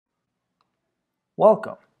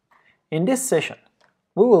Welcome! In this session,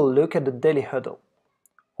 we will look at the daily huddle,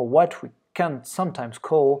 or what we can sometimes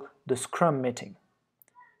call the Scrum meeting,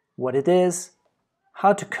 what it is,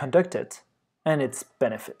 how to conduct it, and its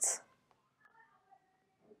benefits.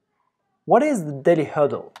 What is the daily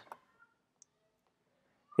huddle?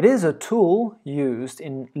 It is a tool used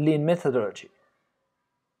in lean methodology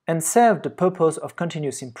and serves the purpose of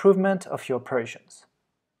continuous improvement of your operations.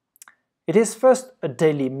 It is first a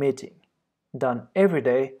daily meeting, done every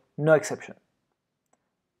day, no exception.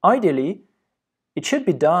 Ideally, it should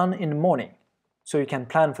be done in the morning, so you can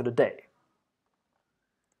plan for the day.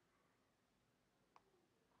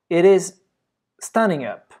 It is standing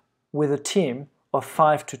up with a team of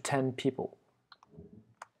 5 to 10 people.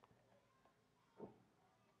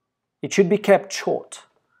 It should be kept short,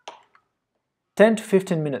 10 to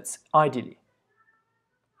 15 minutes ideally.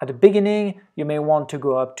 At the beginning, you may want to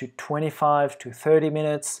go up to 25 to 30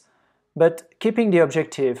 minutes, but keeping the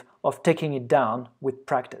objective of taking it down with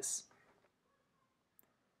practice.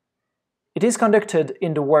 It is conducted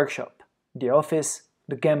in the workshop, the office,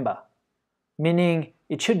 the gemba, meaning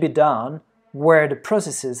it should be done where the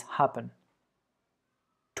processes happen,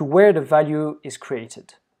 to where the value is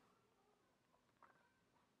created.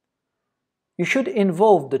 You should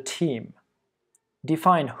involve the team,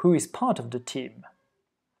 define who is part of the team.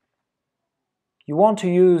 You want to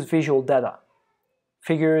use visual data,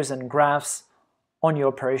 figures and graphs on your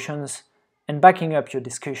operations and backing up your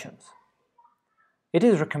discussions. It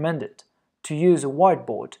is recommended to use a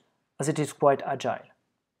whiteboard as it is quite agile.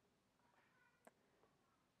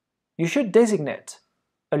 You should designate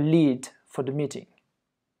a lead for the meeting.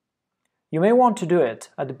 You may want to do it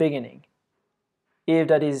at the beginning, if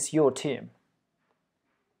that is your team,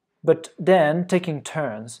 but then taking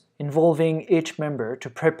turns involving each member to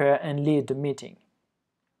prepare and lead the meeting.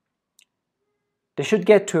 They should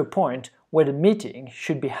get to a point where the meeting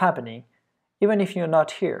should be happening even if you're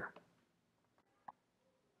not here.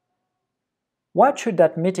 What should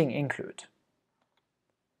that meeting include?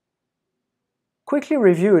 Quickly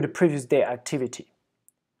review the previous day activity.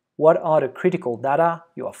 What are the critical data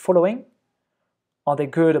you are following? Are they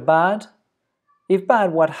good or bad? If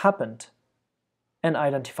bad, what happened? And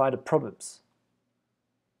identify the problems.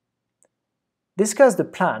 Discuss the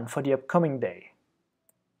plan for the upcoming day.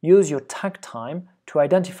 Use your takt time to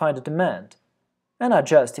identify the demand and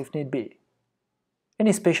adjust if need be.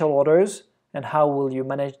 Any special orders and how will you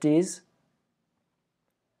manage these?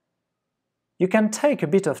 You can take a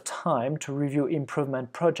bit of time to review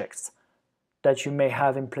improvement projects that you may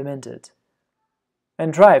have implemented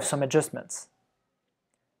and drive some adjustments.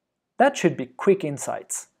 That should be quick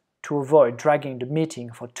insights to avoid dragging the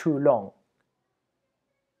meeting for too long.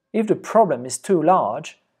 If the problem is too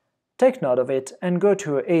large, take note of it and go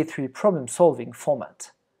to an A3 problem-solving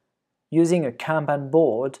format, using a Kanban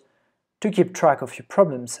board to keep track of your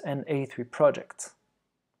problems and A3 projects.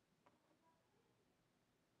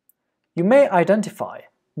 You may identify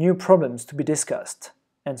new problems to be discussed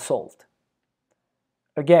and solved.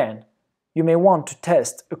 Again, you may want to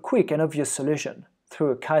test a quick and obvious solution through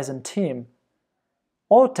a Kaizen team,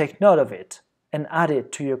 or take note of it and add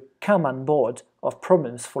it to your Kanban board of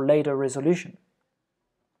problems for later resolution.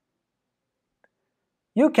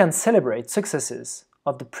 You can celebrate successes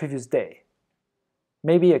of the previous day.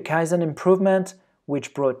 Maybe a Kaizen improvement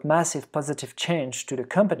which brought massive positive change to the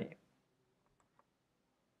company.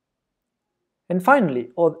 And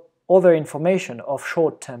finally, other information of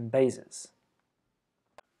short-term basis.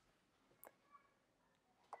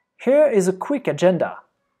 Here is a quick agenda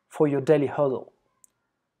for your daily huddle,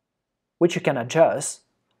 which you can adjust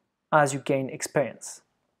as you gain experience.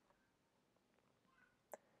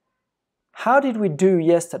 How did we do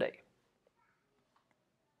yesterday?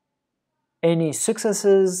 Any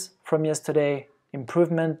successes from yesterday?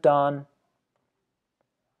 Improvement done?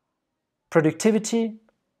 Productivity?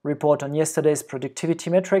 Report on yesterday's productivity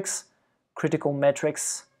metrics, critical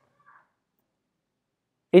metrics.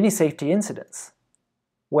 Any safety incidents?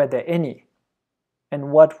 Were there any?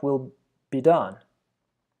 And what will be done?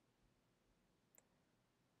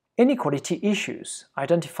 Any quality issues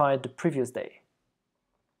identified the previous day?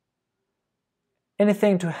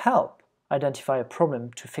 Anything to help identify a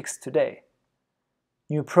problem to fix today?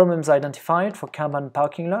 New problems identified for Kanban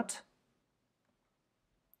parking lot?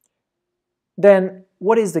 Then,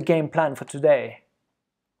 what is the game plan for today?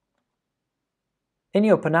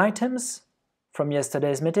 Any open items from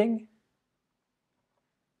yesterday's meeting?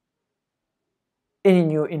 Any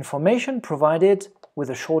new information provided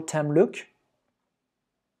with a short-term look?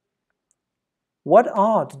 What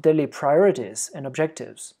are the daily priorities and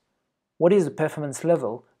objectives? What is the performance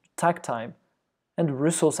level, takt time, and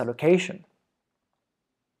resource allocation?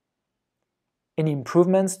 Any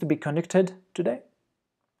improvements to be conducted today?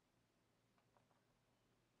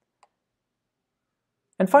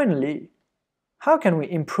 And finally, how can we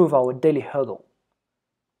improve our daily huddle?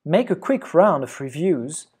 Make a quick round of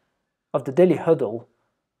reviews of the daily huddle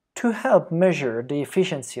to help measure the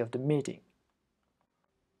efficiency of the meeting.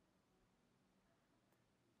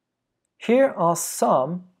 Here are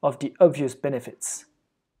some of the obvious benefits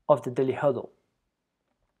of the daily huddle.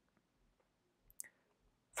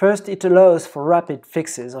 First, it allows for rapid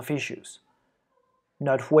fixes of issues.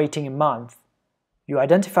 Not waiting a month, you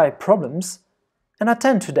identify problems and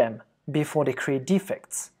attend to them before they create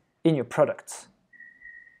defects in your products.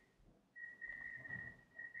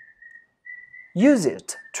 Use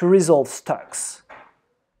it to resolve stocks.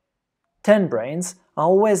 10 brains are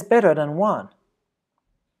always better than 1,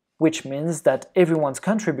 which means that everyone's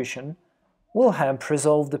contribution will help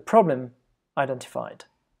resolve the problem identified.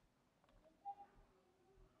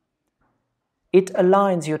 It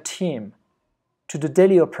aligns your team to the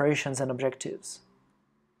daily operations and objectives.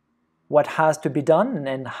 What has to be done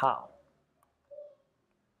and how.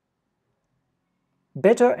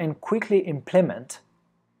 Better and quickly implement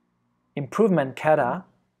improvement kata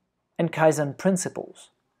and Kaizen principles.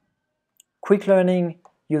 Quick learning,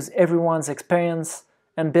 use everyone's experience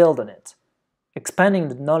and build on it, expanding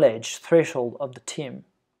the knowledge threshold of the team.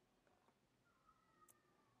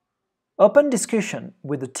 Open discussion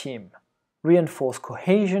with the team, reinforce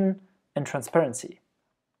cohesion and transparency.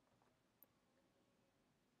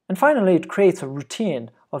 And finally, it creates a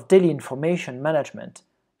routine of daily information management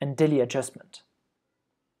and daily adjustment.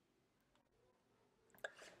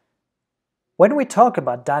 When we talk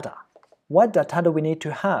about data, what data do we need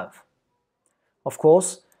to have? Of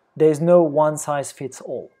course, there is no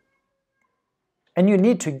one-size-fits-all. And you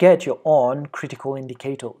need to get your own critical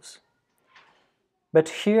indicators. But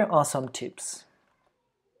here are some tips.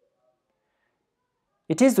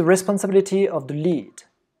 It is the responsibility of the lead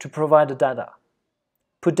to provide the data.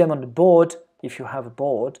 Put them on the board if you have a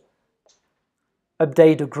board.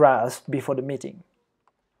 Update the graphs before the meeting.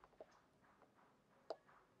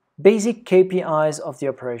 Basic KPIs of the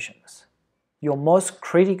operations. Your most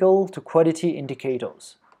critical to quality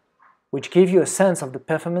indicators, which give you a sense of the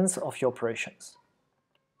performance of your operations.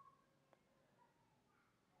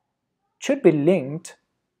 Should be linked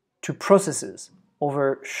to processes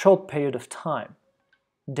over a short period of time,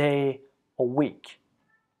 day or week.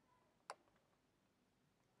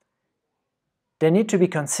 They need to be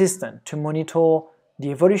consistent to monitor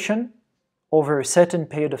the evolution over a certain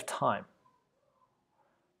period of time.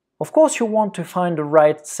 Of course, you want to find the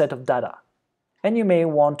right set of data, and you may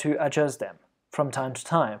want to adjust them from time to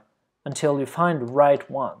time until you find the right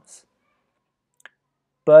ones.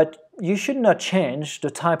 But you should not change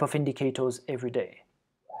the type of indicators every day.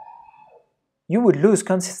 You would lose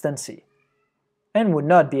consistency and would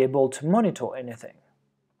not be able to monitor anything.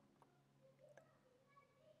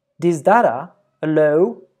 These data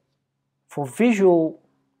allow for visual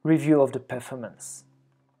review of the performance.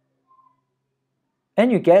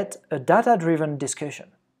 And you get a data-driven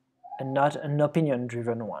discussion and not an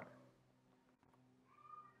opinion-driven one.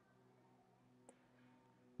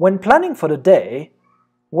 When planning for the day,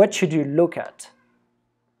 what should you look at?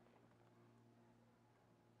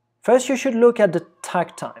 First, you should look at the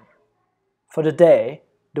takt time for the day,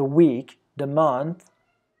 the week, the month,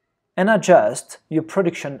 and adjust your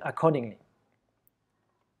production accordingly.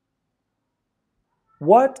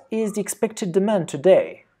 What is the expected demand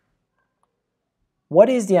today? What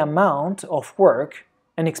is the amount of work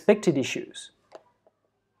and expected issues?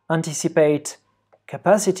 Anticipate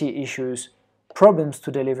capacity issues, problems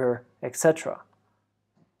to deliver, etc.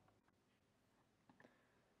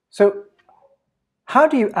 So, how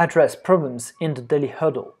do you address problems in the daily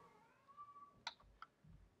huddle?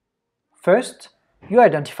 First, you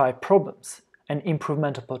identify problems and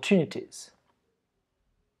improvement opportunities.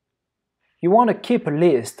 You want to keep a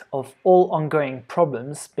list of all ongoing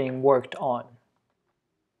problems being worked on.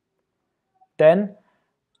 Then,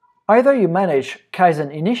 either you manage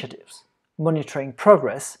Kaizen initiatives, monitoring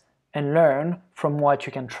progress and learn from what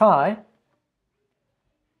you can try,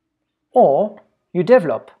 or you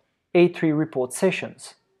develop A3 report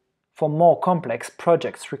sessions for more complex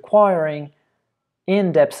projects requiring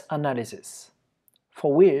in-depth analysis,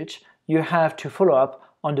 for which you have to follow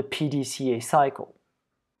up on the PDCA cycle.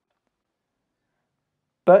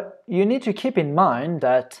 But you need to keep in mind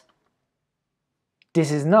that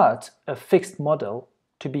this is not a fixed model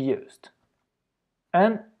to be used,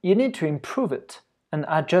 and you need to improve it and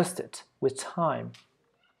adjust it with time.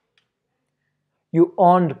 You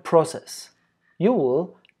own the process. You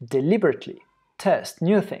will deliberately test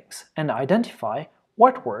new things and identify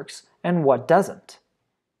what works and what doesn't.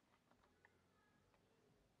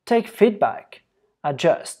 Take feedback,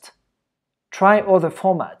 adjust, try other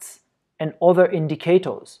formats and other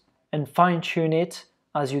indicators, and fine-tune it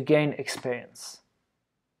as you gain experience.